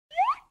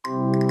I've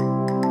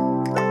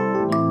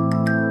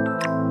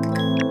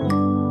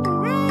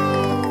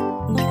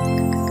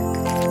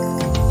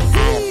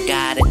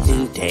got a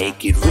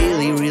toothache, it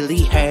really,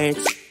 really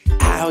hurts.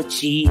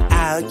 Ouchie,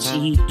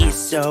 ouchie, is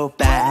so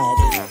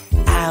bad.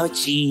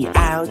 Ouchie,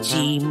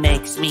 ouchie,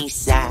 makes me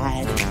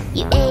sad.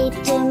 You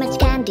ate too much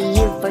candy,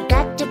 you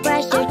forgot to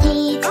brush your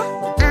teeth.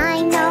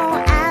 I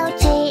know,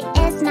 ouchie,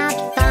 is not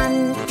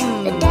fun.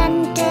 The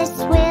dentist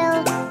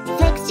will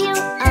fix you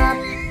up.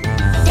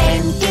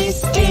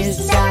 Dentist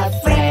is a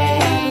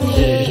friend,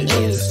 he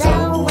is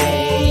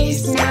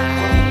always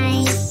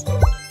nice.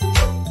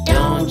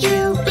 Don't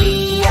you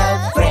be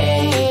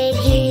afraid,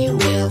 he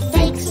will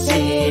fix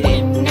it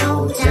in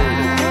no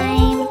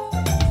time.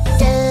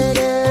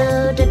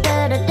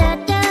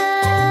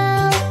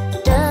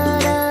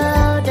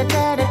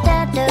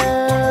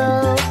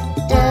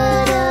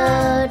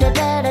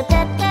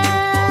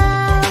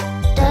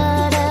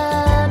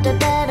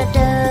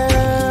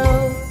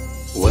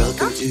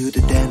 Welcome to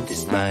the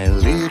dentist, my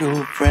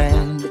little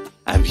friend.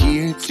 I'm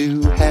here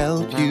to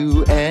help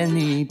you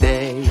any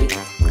day.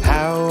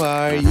 How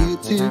are you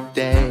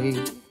today?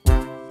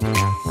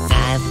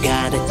 I've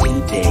got a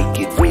toothache,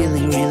 it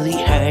really, really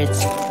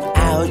hurts.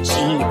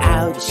 Ouchie,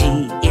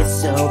 ouchie, it's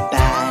so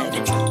bad.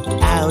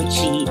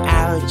 Ouchie,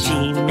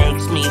 ouchie,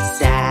 makes me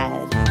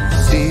sad.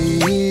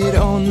 Sit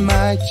on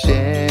my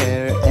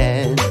chair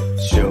and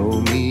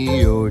show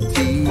me your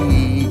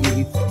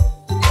teeth.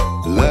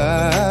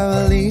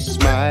 Lovely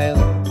smile,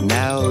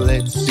 now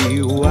let's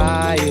see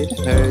why it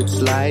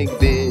hurts like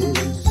this.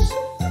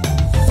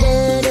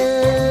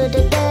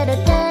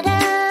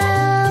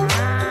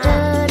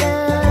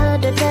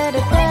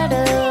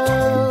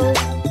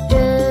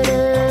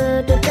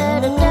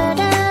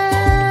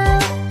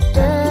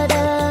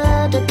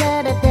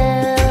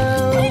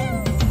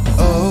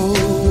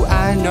 Oh,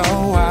 I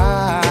know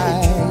why.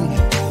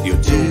 Your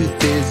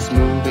tooth is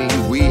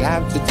moving, we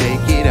have to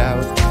take it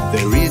out.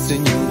 There is a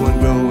new one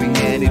growing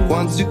and it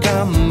wants to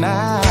come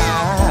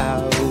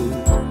out.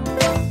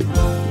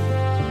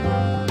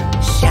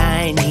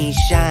 Shiny,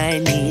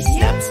 shiny,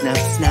 snap, snap,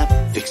 snap.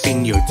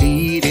 Fixing your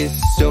teeth is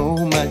so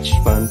much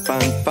fun,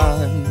 fun,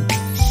 fun.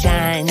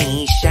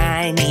 Shiny,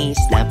 shiny,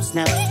 snap,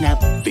 snap,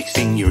 snap.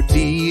 Fixing your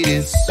teeth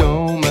is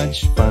so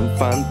much fun,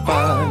 fun,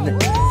 fun.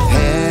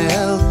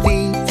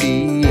 Healthy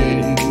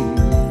teeth,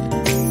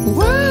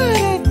 what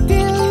a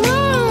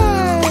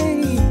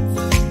delight.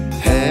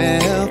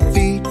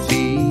 Healthy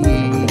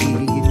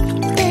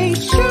teeth, they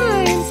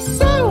shine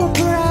so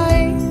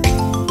bright.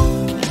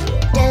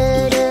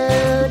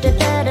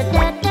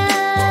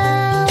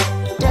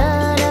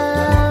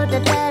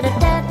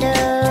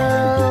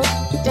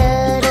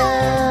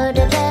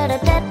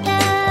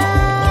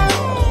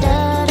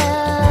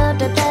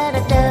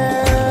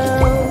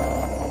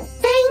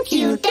 Thank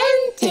you,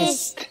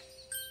 dentist.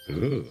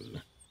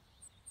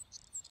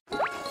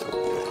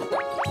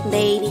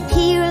 Baby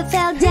Hero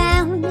fell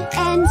down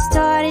and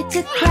started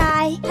to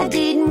cry. I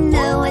didn't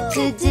know what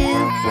to do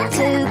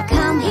to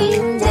calm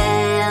him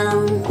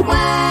down.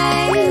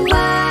 Why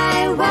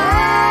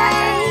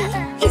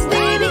is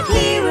Baby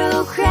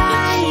Hero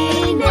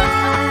crying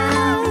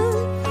now?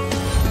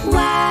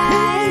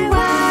 Why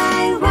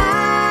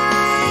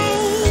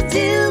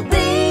do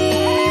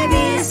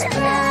babies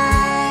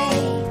cry?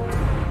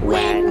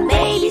 When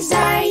babies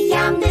are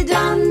young, they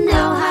don't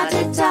know how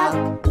to talk.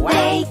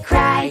 They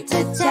cry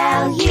to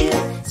tell you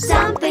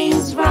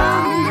something's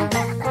wrong.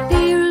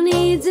 Hero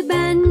needs a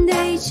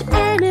bandage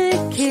and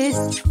a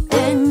kiss,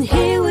 and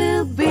he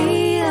will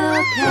be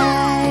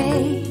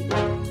okay.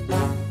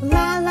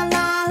 La la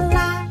la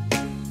la,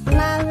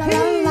 la la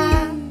la la,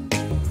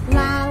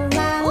 la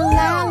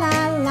la la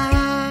la.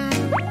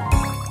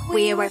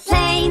 We were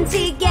playing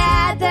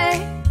together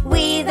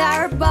with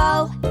our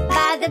ball,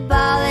 but the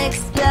ball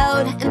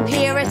exploded and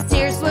Hero's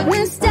tears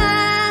wouldn't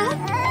stop.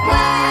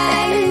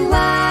 Why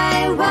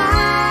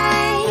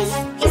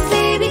is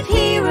Baby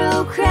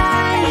Hero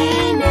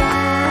crying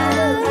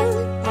now?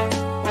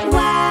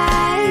 Why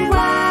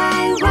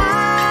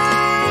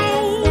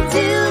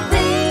do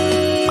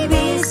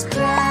babies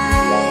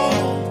cry?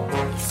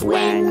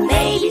 When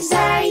babies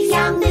are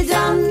young, they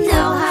don't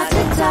know how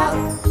to talk.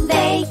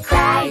 They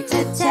cry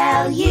to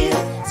tell you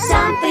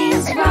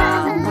something's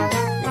wrong.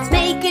 Let's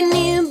make a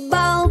new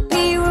ball.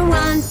 Hero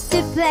wants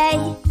to play,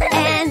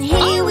 and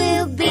he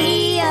will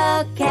be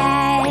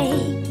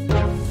okay.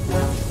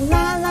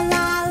 La la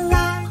la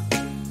la,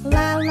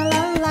 la la la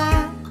la,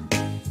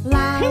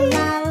 la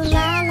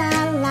la la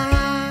la.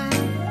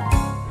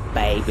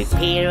 Baby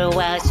Hero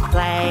was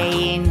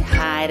playing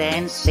hide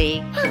and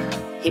seek.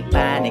 He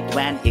panicked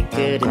when he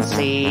couldn't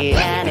see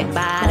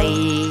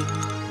anybody.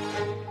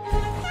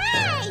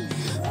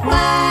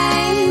 Why